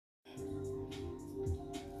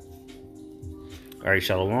All right,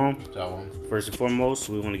 Shalom. Shalom. First and foremost,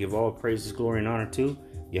 we want to give all praises, glory, and honor to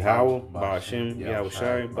Yahweh, Ba'ashem, Yahweh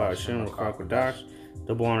Shai, Ba'ashem, Rakakadash.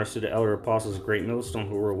 Double honors to the elder apostles of Great Millstone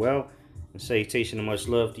who were well. And salutation and much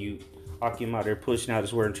love to you, Akim, out there pushing out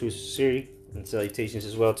his word in true sincerity. And salutations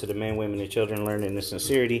as well to the men, women, and children learning in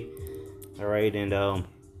sincerity. All right, and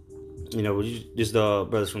we just the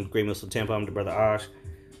brothers from Great Millstone Tampa. I'm the brother Ash.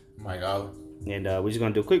 Mike Olive. And we're just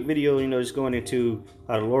going to do a quick video, just going into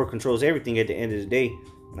how the Lord controls everything at the end of the day.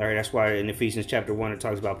 All right, that's why in Ephesians chapter 1, it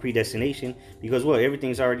talks about predestination. Because,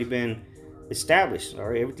 everything's already been established. All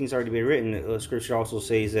right, everything's already been written. Scripture also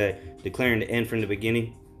says that declaring the end from the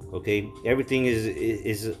beginning. Okay, everything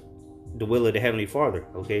is the will of the Heavenly Father.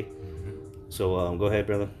 Okay, so go ahead,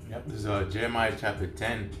 brother. Yep, this is Jeremiah chapter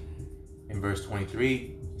 10 in verse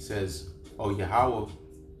 23. It says, "O Yahweh,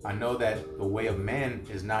 I know that the way of man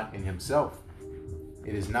is not in himself.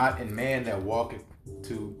 It is not in man that walketh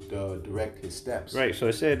to direct his steps." Right. So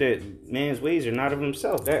it said that man's ways are not of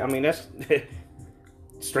himself. That's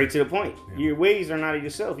straight to the point. Yeah. Your ways are not of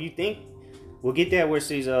yourself. You think we'll get that where it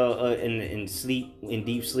says in sleep, in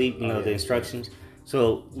deep sleep. The instructions.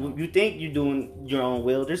 So you think you're doing your own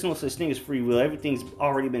will. There's no such thing as free will. Everything's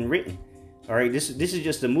already been written. All right. This is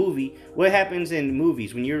just a movie. What happens in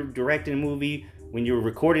movies when you're directing a movie? When you're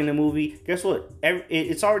recording a movie, guess what?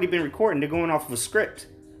 It's already been recorded. They're going off of a script.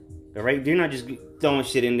 All right? They're not just throwing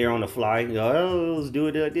shit in there on the fly. Let's do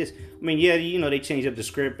it like this. They change up the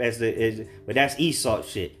script but that's Esau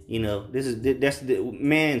shit. That's the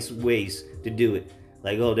man's ways to do it.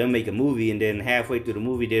 Like, they'll make a movie and then halfway through the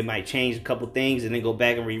movie they might change a couple things and then go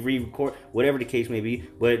back and re-record, whatever the case may be.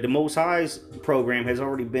 But the Most High's program has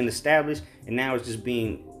already been established and now it's just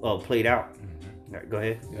being played out. All right, go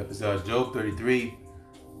ahead. Yep, it's Job 33.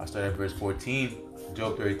 I'll start at verse 14.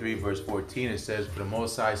 Job 33, verse 14, it says, "For the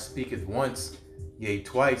Most High speaketh once, yea,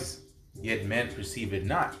 twice, yet men perceive it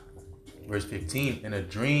not." Verse 15, "In a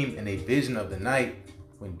dream, in a vision of the night,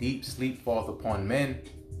 when deep sleep falleth upon men,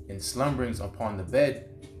 and slumberings upon the bed,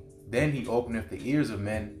 then he openeth the ears of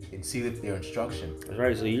men, and sealeth their instruction." That's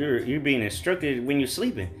right, so you're being instructed when you're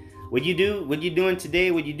sleeping. What you're doing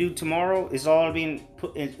today, what you do tomorrow is all being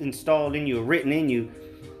installed in you, or written in you,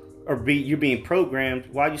 you're being programmed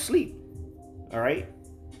while you sleep. All right?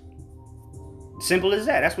 Simple as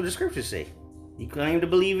that. That's what the scriptures say. You claim to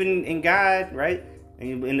believe in God, right?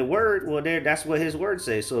 And in the word, that's what his word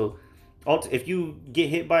says. So if you get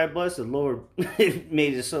hit by a bus, the Lord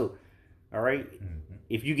made it so. All right? Mm-hmm.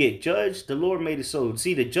 If you get judged, the Lord made it so.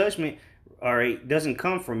 See, the judgment, all right, doesn't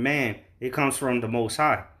come from man. It comes from the Most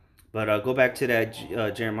High. But go back to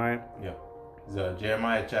that Jeremiah. Yeah. It's,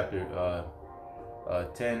 Jeremiah chapter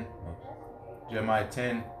 10. Jeremiah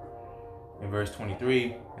 10 in verse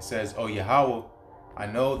 23. It says, "O Yahweh, I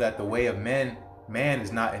know that the way of man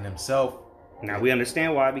is not in himself." Now we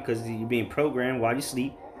understand why, because you're being programmed while you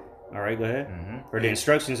sleep. All right, go ahead. Mm-hmm. Or the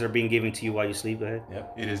instructions are being given to you while you sleep. Go ahead.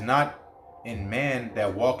 Yep. "It is not in man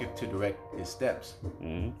that walketh to direct his steps."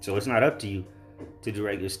 Mm-hmm. So it's not up to you to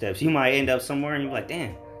direct your steps. You might end up somewhere and you're like,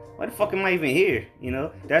 damn, why the fuck am I even here?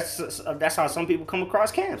 That's how some people come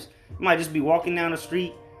across camps. You might just be walking down the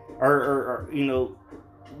street or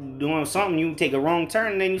doing something. You take a wrong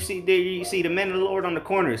turn and then you see the men of the Lord on the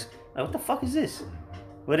corners. Like, what the fuck is this?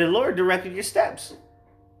 Well, the Lord directed your steps.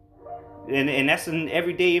 And that's in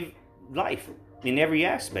everyday life, in every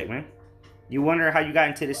aspect, man. You wonder how you got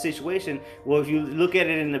into this situation. Well, if you look at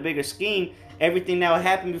it in the bigger scheme, everything that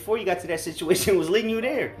happened before you got to that situation was leading you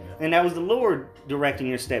there. Yeah. And that was the Lord directing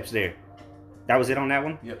your steps there. That was it on that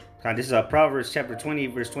one? Yep. This is Proverbs chapter 20,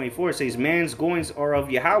 verse 24. It says, "Man's goings are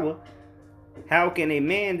of Yahweh. How can a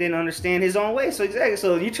man then understand his own way?" So exactly.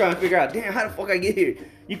 So you're trying to figure out, damn, how the fuck I get here?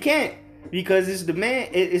 You can't. Because it's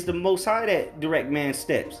the Most High that direct man's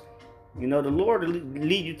steps. The Lord will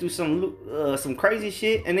lead you through some crazy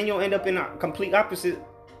shit, and then you'll end up in a complete opposite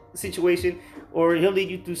situation, or he'll lead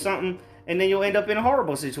you through something, and then you'll end up in a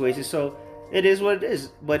horrible situation. So it is what it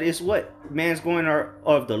is. But it's what man's going are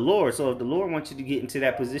of the Lord. So if the Lord wants you to get into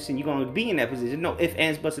that position, you're going to be in that position. No ifs,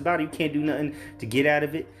 ands, buts about it. You can't do nothing to get out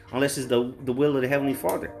of it unless it's the will of the Heavenly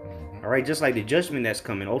Father. Mm-hmm. All right, just like the judgment that's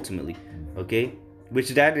coming ultimately. Okay, which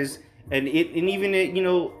that is, and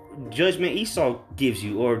even judgment Esau gives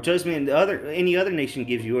you, or judgment any other nation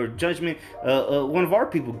gives you, or judgment one of our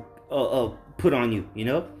people put on you.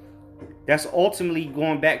 That's ultimately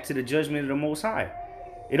going back to the judgment of the Most High.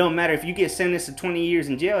 It don't matter if you get sentenced to 20 years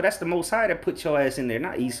in jail. That's the Most High that put your ass in there,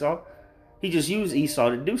 not Esau. He just used Esau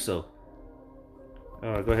to do so.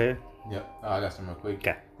 Go ahead. Yep. I got some real quick.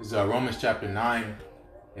 Okay. This is Romans chapter 9,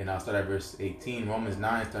 and I'll start at verse 18. Romans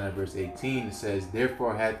 9, starting at verse 18, it says,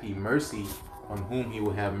 "Therefore hath he mercy on whom he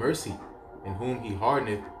will have mercy, in whom he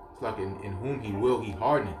hardeneth, it's like in whom he will he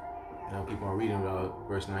harden it. And I'll keep on reading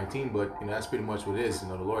verse 19, but that's pretty much what it is.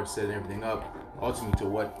 The Lord set everything up ultimately to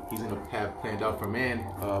what he's going to have planned out for man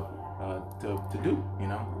to do,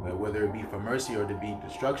 whether it be for mercy or to be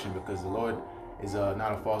destruction, because the Lord is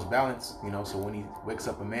not a false balance, so when he wakes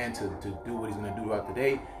up a man to do what he's going to do throughout the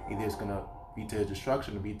day, either it's going to be to his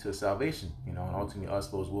destruction or be to his salvation, and ultimately us,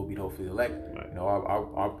 those will be hopefully elect. Right.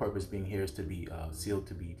 Our purpose being here is to be sealed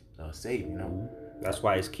to be saved, That's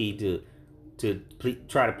why it's key to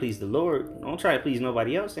try to please the Lord. Don't try to please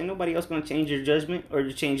nobody else. Ain't nobody else going to change your judgment or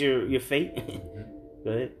to change your fate.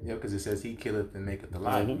 Go ahead. Yeah, because it says he killeth and maketh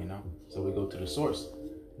alive, So we go to the source.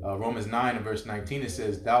 Romans 9 and verse 19, it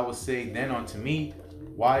says, Thou wilt say then unto me,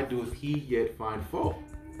 why doeth he yet find fault?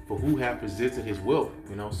 For who hath resisted his will?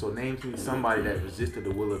 So name me somebody that resisted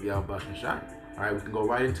the will of Yahweh Shai. All right, we can go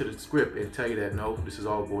right into the script and tell you that no, this is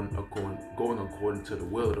all going according to the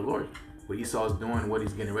will of the Lord. What Esau's doing, what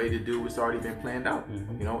he's getting ready to do, it's already been planned out.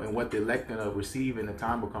 And what the elect gonna receive in the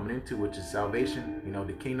time we're coming into, which is salvation,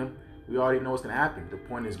 the kingdom. We already know what's gonna happen. The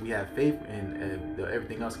point is we have faith, and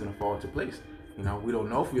everything else is gonna fall into place. We don't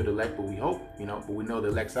know if we're the elect, but we hope. But we know the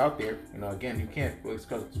elect's out there. Again, you can't.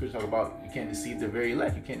 Scripture talk about you can't deceive the very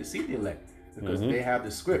elect. You can't deceive the elect because they have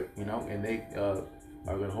the script. And they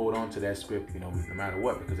are gonna hold on to that script. No matter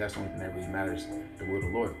what, because that's the only thing that really matters. The will of the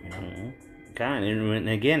Lord. Kind and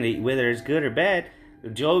again, whether it's good or bad,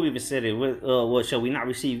 Job even said it. What shall we not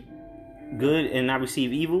receive good and not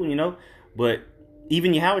receive evil? But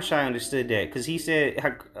even Yahushua understood that, because he said,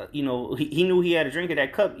 he knew he had to drink of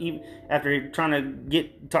that cup. Even after trying to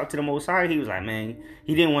talk to the Most High, he was like, man,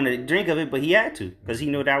 he didn't want to drink of it, but he had to, because he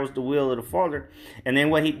knew that was the will of the Father. And then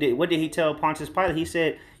what did he tell Pontius Pilate? He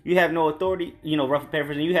said, you have no authority, rough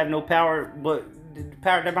paraphrasing, you have no power, but the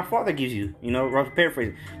power that my Father gives you, rough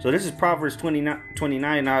paraphrasing. So this is Proverbs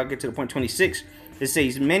 29, now I'll get to the point 26. It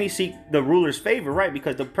says, many seek the ruler's favor, right?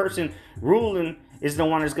 Because the person ruling is the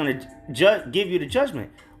one that's going to give you the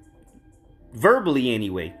judgment. Verbally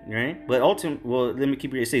anyway, right? But ultimately, let me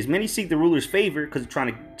keep it. It says, many seek the ruler's favor because they're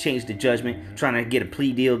trying to change the judgment, trying to get a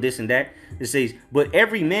plea deal, this and that. It says, but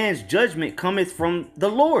every man's judgment cometh from the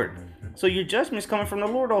Lord. So your judgment is coming from the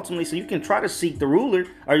Lord ultimately. So you can try to seek the ruler,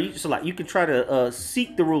 or you can try to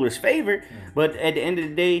seek the ruler's favor, but at the end of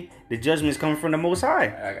the day, the judgment is coming from the Most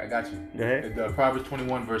High. I got you. Go ahead. The Proverbs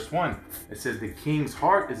 21 verse 1, it says, the king's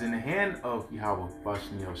heart is in the hand of Yahweh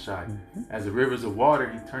Bashem Shai. As the rivers of water,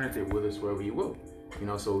 he turneth it whithersoever he will.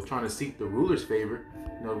 So trying to seek the ruler's favor,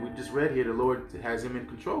 we just read here, the Lord has him in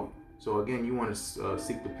control. So again, you want to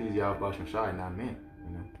seek to please Yahweh Bashem Shai, not man.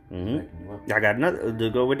 I got another to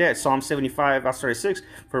go with that. Psalm 75, I started 6.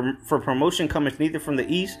 For promotion cometh neither from the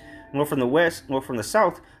east, nor from the west, nor from the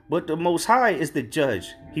south, but the Most High is the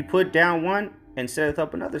judge. He put down one and setteth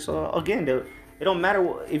up another. So again, it don't matter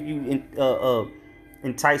if you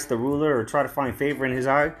entice the ruler or try to find favor in his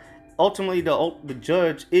eye. Ultimately, the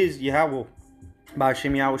judge is Yahweh by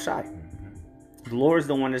Hashem Yahweh Shai. The Lord is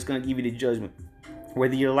the one that's going to give you the judgment,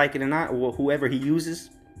 whether you like it or not, or whoever he uses.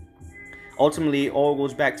 Ultimately, it all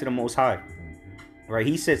goes back to the Most High, right?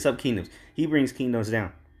 He sets up kingdoms. He brings kingdoms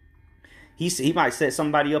down. He might set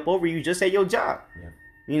somebody up over you just at your job.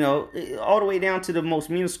 All the way down to the most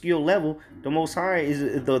minuscule level. The Most High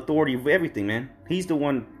is the authority of everything, man. He's the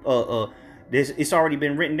one. It's already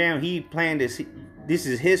been written down. He planned this. This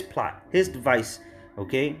is his plot, his device.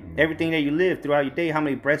 Okay, everything that you live throughout your day, how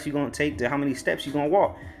many breaths you're gonna take, to how many steps you're gonna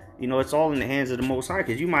walk. It's all in the hands of the Most High.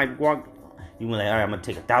 Because you might walk. You were like, all right, I'm going to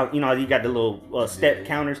take 1,000. You got the little step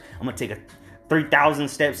counters. I'm going to take 3,000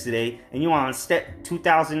 steps today. And you on step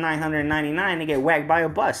 2,999 to get whacked by a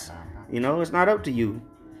bus. It's not up to you.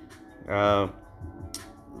 Let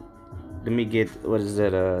me get, what is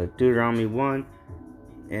that? Deuteronomy 1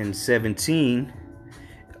 and 17.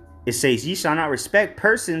 It says, ye shall not respect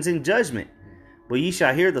persons in judgment, but ye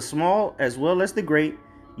shall hear the small as well as the great.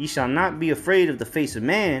 Ye shall not be afraid of the face of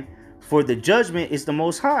man, for the judgment is the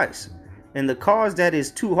Most High's. And the cause that is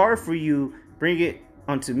too hard for you, bring it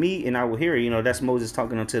unto me, and I will hear it. That's Moses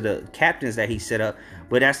talking unto the captains that he set up.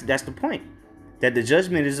 But that's the point, that the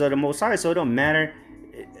judgment is of the Most High. So it don't matter.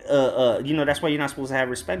 That's why you're not supposed to have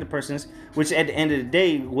respect to persons. Which at the end of the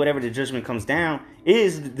day, whatever the judgment comes down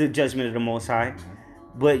is the judgment of the Most High.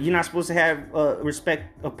 But you're not supposed to have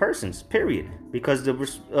respect of persons. Period. Because that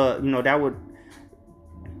would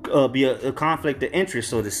be a conflict of interest,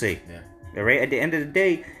 so to say. Yeah. All right. At the end of the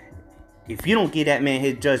day, if you don't give that man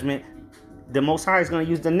his judgment, the Most High is going to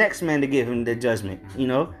use the next man to give him the judgment,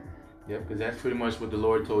 Yeah, because that's pretty much what the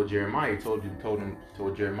Lord told Jeremiah. He told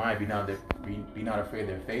Jeremiah, be not afraid of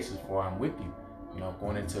their faces, for I'm with you.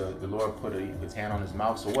 going into the Lord put his hand on his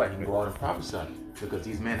mouth. So what? He can go out and prophesy, because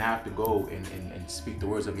these men have to go and speak the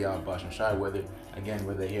words of Yahweh Bashem Shai. Whether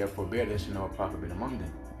they hear or forbear, they should know a prophet been among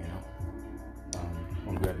them.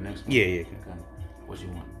 Want to grab the next one? Yeah. Okay. What you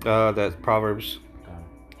want? That's Proverbs. Okay.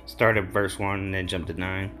 Start at verse 1 and then jump to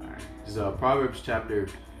 9. All right. This is Proverbs chapter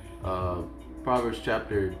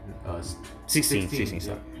 16. 16.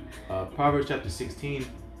 Yeah. Proverbs chapter 16.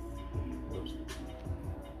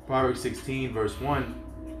 Proverbs 16 verse 1.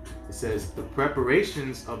 It says, "The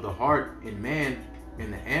preparations of the heart in man,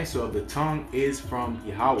 and the answer of the tongue is from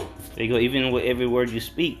Yahweh." There you go. Even with every word you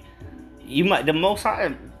speak, the Most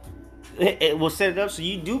High, it will set it up so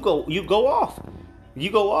you go off. You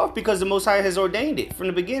go off because the Most High has ordained it from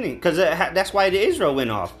the beginning. Because that's why the Israel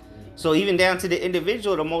went off. So even down to the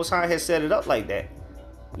individual, the Most High has set it up like that.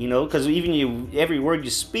 Because even every word you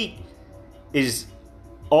speak is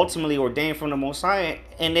ultimately ordained from the Most High,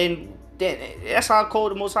 and then that's how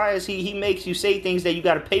cold the Most High is. He makes you say things that you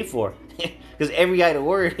got to pay for, because every other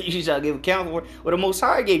word you shall give account for. Well, the Most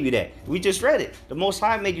High gave you that. We just read it. The Most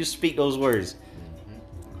High made you speak those words.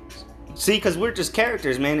 See, because we're just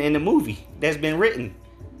characters, man, in the movie that's been written.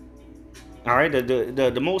 All right,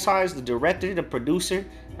 the Most High is the director, the producer.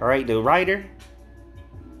 All right, the writer,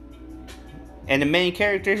 and the main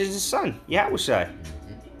character is his son, Yahushua.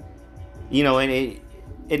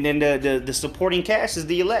 And then the supporting cast is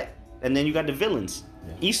the elect, and then you got the villains,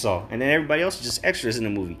 Esau, and then everybody else is just extras in the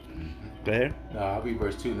movie. Go ahead. I'll read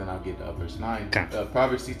verse 2, then I'll get verse 9. Okay.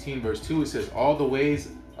 Proverbs 16 verse 2, it says, "All the ways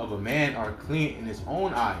of a man are clean in his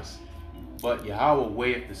own eyes, but Yahweh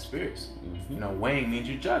weigheth the spirits." Weighing means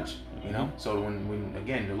you judge. So when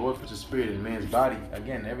again the Lord puts a spirit in man's body,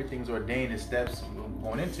 again everything's ordained in steps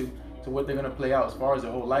going into to what they're gonna play out. As far as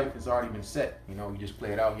their whole life has already been set. You just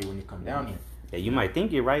play it out here when you come down here. Yeah, you might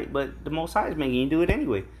think you're right, but the Most High is making you do it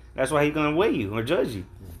anyway. That's why He's gonna weigh you or judge you.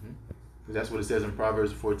 Because that's what it says in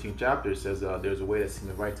Proverbs 14 chapter. It says there's a way that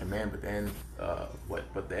seems right to man, but the end,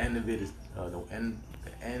 But the end of it is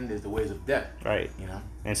the end is the ways of death. Right.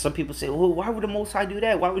 And some people say, well, why would the Most High do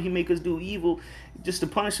that? Why would He make us do evil just to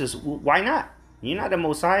punish us? Well, why not? You're not the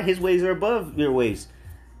Most High. His ways are above your ways.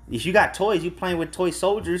 If you got toys, you playing with toy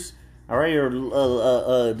soldiers, all right, or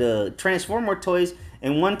the Transformer toys,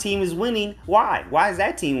 and one team is winning. Why? Why is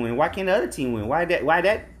that team winning? Why can't the other team win? Why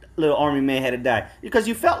that little army man had to die? Because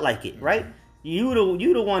you felt like it, right? You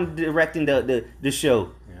the one directing the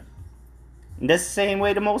show. And that's the same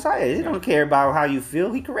way the Most High is. He don't care about how you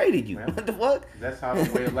feel. He created you. What the fuck? That's how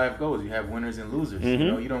the way of life goes. You have winners and losers.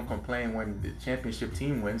 You don't complain when the championship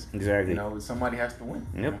team wins. Exactly. Somebody has to win.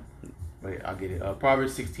 Yep. Wait, I'll get it.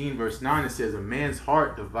 Proverbs 16 verse 9, it says, "A man's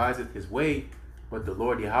heart deviseth his way, but the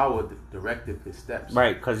Lord Yahweh directeth his steps."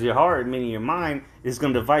 Right, because your heart, meaning your mind, is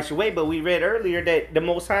going to devise your way. But we read earlier that the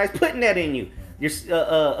Most High is putting that in you.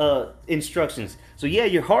 Your instructions. So yeah,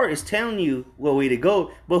 your heart is telling you what way to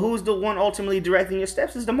go, but who's the one ultimately directing your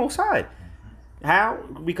steps? Is the Most High. How?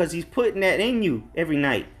 Because He's putting that in you every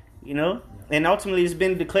night, and ultimately it's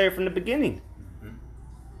been declared from the beginning.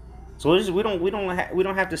 So we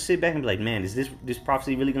don't have to sit back and be like, man, is this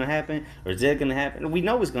prophecy really gonna happen, or is that gonna happen? We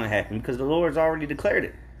know it's gonna happen because the Lord's already declared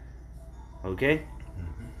it. Okay.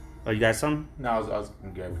 Oh, you got something? No, I was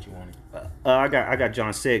gonna get what you wanted. I got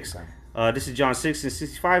John 6. This is John 6 and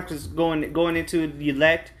 65, because going into the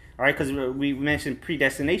elect, all right, because we mentioned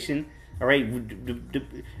predestination, all right.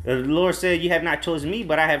 The Lord said, "You have not chosen me,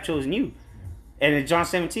 but I have chosen you." And in John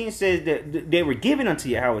 17 says that they were given unto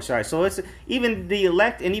Yahushua. So it's even the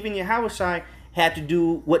elect and even Yahushua had to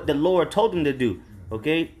do what the Lord told them to do.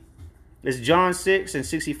 Okay, it's John 6 and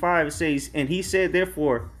 65. It says, "And He said,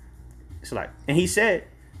 therefore,"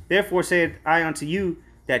 therefore said I unto you,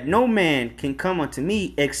 that no man can come unto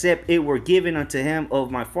me except it were given unto him of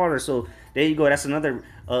my Father." So there you go. That's another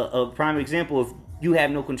prime example of you have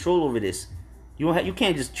no control over this. You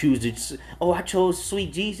can't just choose to. Oh, I chose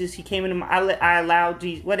sweet Jesus. He came into my. I allowed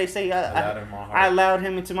Jesus. What they say? I allowed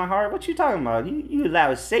Him into my heart. What you talking about? You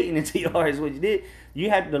allowed Satan into your heart. Is what you did.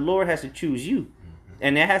 The Lord has to choose you,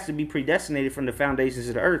 and that has to be predestinated from the foundations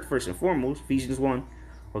of the earth first and foremost. Ephesians 1.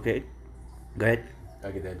 Okay, go ahead. I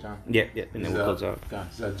get that, John. Yeah, and then we'll close out.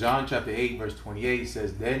 So John chapter 8 verse 28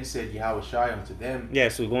 says, "Then said Yahushua unto them." Yeah,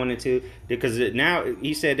 so we're going into, because now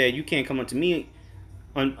He said that you can't come unto me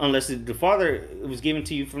unless the Father was given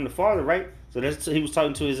to you from the Father, right? So He was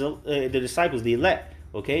talking to the disciples, the elect.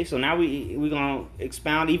 Okay, so now we're gonna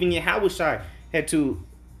expound. Even Yahushua had to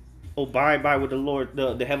abide by what the Lord,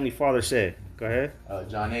 the Heavenly Father said. Go ahead.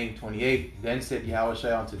 John 8:28. "Then said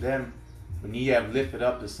Yahushua unto them, When ye have lifted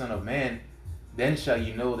up the Son of Man, then shall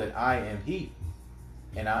you know that I am He,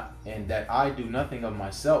 and that I do nothing of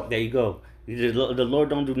myself." There you go. The Lord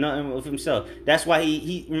don't do nothing of himself. That's why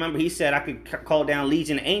he remember he said I could call down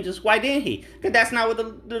legion of angels. Why didn't he? Because that's not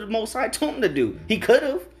what the Most High told him to do. He could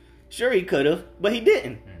have. Sure, he could have, but he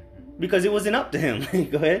didn't. Because it wasn't up to him.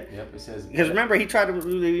 Go ahead. Yep, it says. Because remember, he tried to.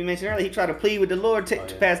 We mentioned earlier, he tried to plead with the Lord to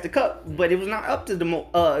pass the cup, but it was not up to the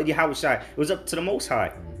Yahweh Shai. It was up to the Most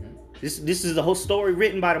High. This is the whole story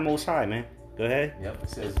written by the Most High, man. Go ahead. Yep, it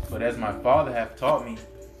says, but as my Father hath taught me,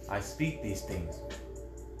 I speak these things.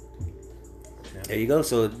 Yep. There you go.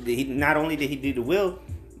 So he not only did he do the will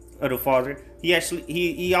of the Father,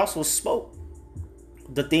 he also spoke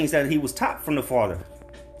the things that he was taught from the Father.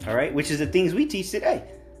 All right, which is the things we teach today.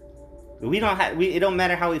 It don't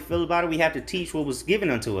matter how we feel about it. We have to teach what was given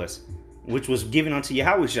unto us, which was given unto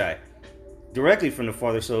Yahweh Shai, directly from the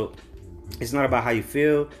Father. So it's not about how you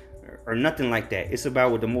feel or nothing like that. It's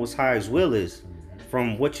about what the Most High's will is,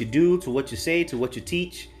 from what you do to what you say to what you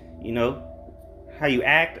teach. You know, how you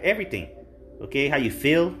act, everything. Okay, how you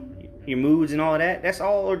feel, your moods and all that. That's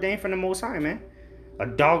all ordained from the Most High, man. A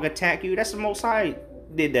dog attack you, that's the Most High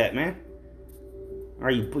did that, man. Or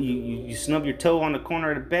you snub your toe on the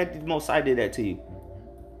corner of the bed, the Most High did that to you.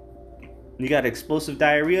 You got explosive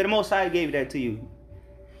diarrhea, the Most High gave that to you.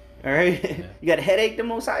 All right? Yeah. You got a headache, the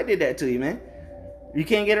Most High did that to you, man. You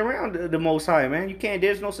can't get around the Most High, man. You can't.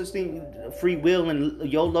 There's no such thing, free will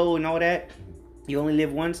and YOLO and all that. You only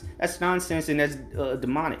live once. That's nonsense and that's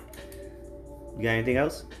demonic. You got anything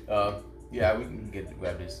else? Yeah, we can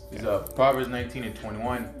grab this. It's Proverbs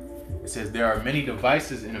 19:21. It says, there are many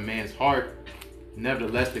devices in a man's heart.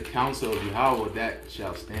 Nevertheless, the counsel of Yahweh, that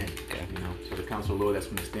shall stand. Okay. You know, so the counsel of the Lord, that's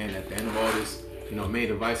going to stand at the end of all this. You know, many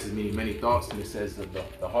devices, meaning many thoughts. And it says that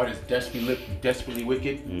the heart is desperately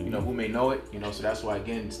wicked. Mm-hmm. You know, who may know it? You know, so that's why,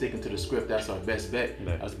 again, sticking to the script, that's our best bet.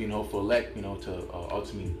 Right. Us being hopeful elect, you know, to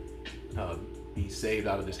ultimately be saved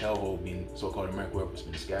out of this hellhole, being so-called American where it's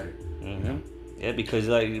been scattered. Mm-hmm. You know? Yeah, because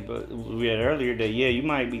like we had earlier that, yeah, you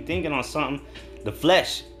might be thinking on something. The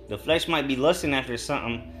flesh might be lusting after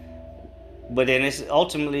something. But then it's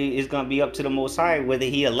ultimately gonna be up to the Most High whether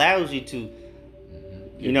He allows you to,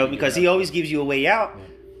 you know, because He always gives you a way out,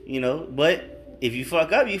 you know. But if you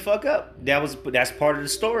fuck up, you fuck up. That's part of the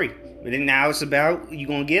story. But then now it's about you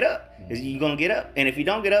gonna get up. You gonna get up, and if you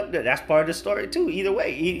don't get up, that's part of the story too. Either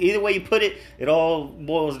way you put it, it all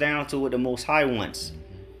boils down to what the Most High wants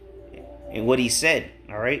and what He said.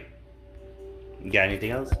 All right. You got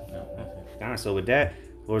anything else? No. So with that,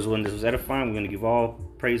 Lord's willing, this was edifying. We're going to give all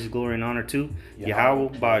praise, glory, and honor to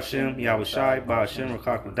Yahweh, Ba'ashem, Yahweh Shai, Ba'ashem,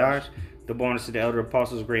 Rakak Madash, the bonus to the elder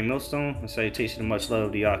apostles, great millstone, and salutation and much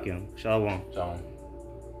love to Yakim. Shalom.